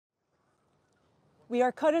We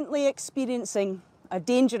are currently experiencing a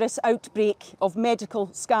dangerous outbreak of medical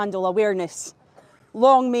scandal awareness.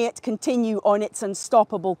 Long may it continue on its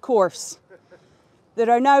unstoppable course. There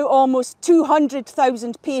are now almost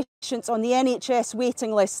 200,000 patients on the NHS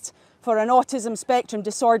waiting list for an autism spectrum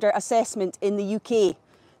disorder assessment in the UK,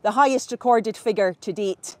 the highest recorded figure to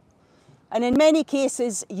date. And in many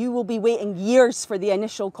cases, you will be waiting years for the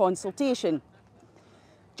initial consultation.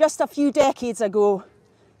 Just a few decades ago,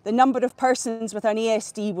 the number of persons with an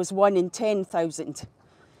ASD was 1 in 10,000.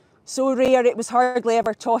 So rare it was hardly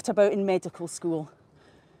ever taught about in medical school.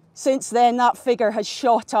 Since then, that figure has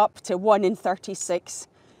shot up to 1 in 36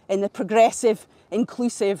 in the progressive,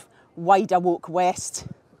 inclusive, wide awoke West.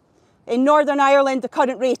 In Northern Ireland, the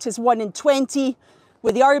current rate is 1 in 20,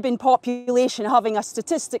 with the urban population having a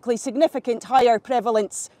statistically significant higher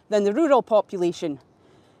prevalence than the rural population.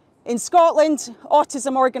 In Scotland,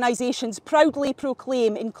 autism organisations proudly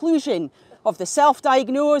proclaim inclusion of the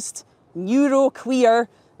self-diagnosed, neuro-queer,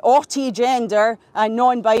 autigender and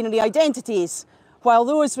non-binary identities, while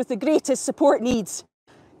those with the greatest support needs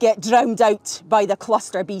get drowned out by the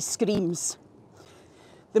cluster B screams.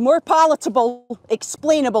 The more palatable,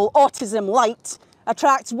 explainable autism light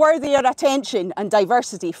attracts worthier attention and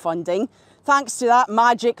diversity funding thanks to that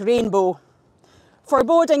magic rainbow.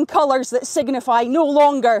 Foreboding colours that signify no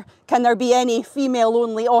longer can there be any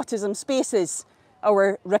female-only autism spaces,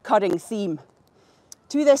 our recurring theme.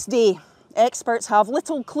 To this day, experts have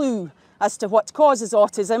little clue as to what causes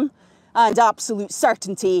autism and absolute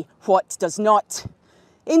certainty what does not.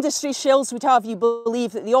 Industry shills would have you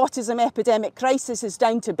believe that the autism epidemic crisis is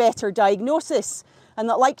down to better diagnosis and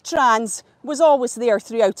that, like trans, was always there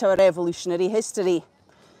throughout our evolutionary history.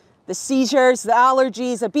 The seizures, the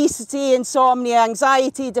allergies, obesity, insomnia,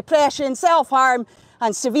 anxiety, depression, self-harm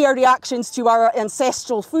and severe reactions to our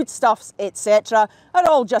ancestral foodstuffs, etc. are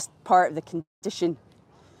all just part of the condition.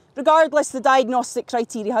 Regardless, the diagnostic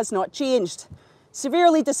criteria has not changed.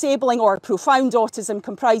 Severely disabling or profound autism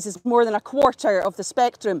comprises more than a quarter of the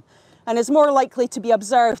spectrum and is more likely to be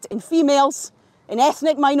observed in females, in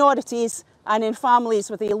ethnic minorities and in families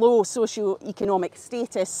with a low socio-economic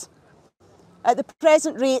status. At the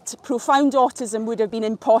present rate, profound autism would have been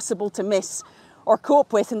impossible to miss or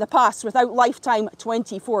cope with in the past without lifetime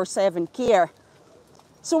 24/7 care.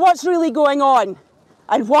 So what's really going on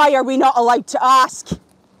and why are we not allowed to ask?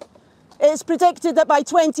 It is predicted that by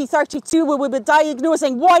 2032 we will be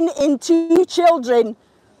diagnosing 1 in 2 children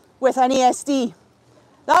with an ASD.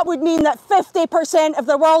 That would mean that 50% of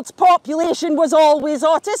the world's population was always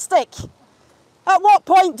autistic. At what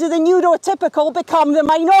point do the neurotypical become the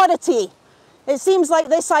minority? It seems like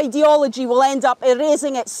this ideology will end up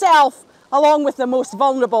erasing itself along with the most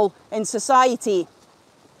vulnerable in society.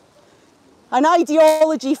 An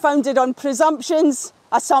ideology founded on presumptions,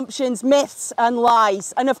 assumptions, myths and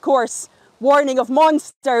lies, and of course, warning of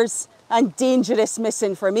monsters and dangerous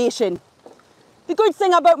misinformation. The good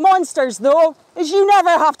thing about monsters, though, is you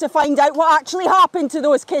never have to find out what actually happened to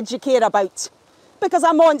those kids you care about, because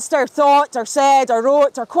a monster thought or said or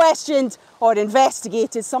wrote or questioned or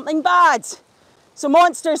investigated something bad. So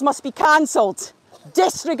monsters must be cancelled,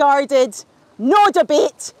 disregarded, no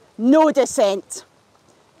debate, no dissent.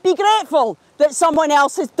 Be grateful that someone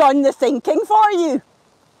else has done the thinking for you.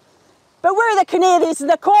 But we're the canaries in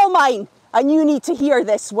the coal mine, and you need to hear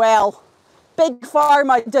this well. Big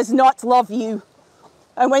Pharma does not love you.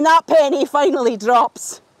 And when that penny finally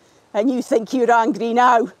drops, and you think you're angry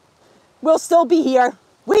now, we'll still be here,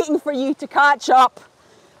 waiting for you to catch up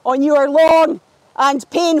on your long and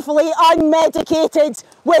painfully unmedicated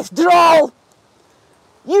withdrawal.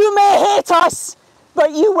 You may hate us,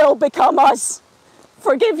 but you will become us.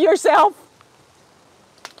 Forgive yourself.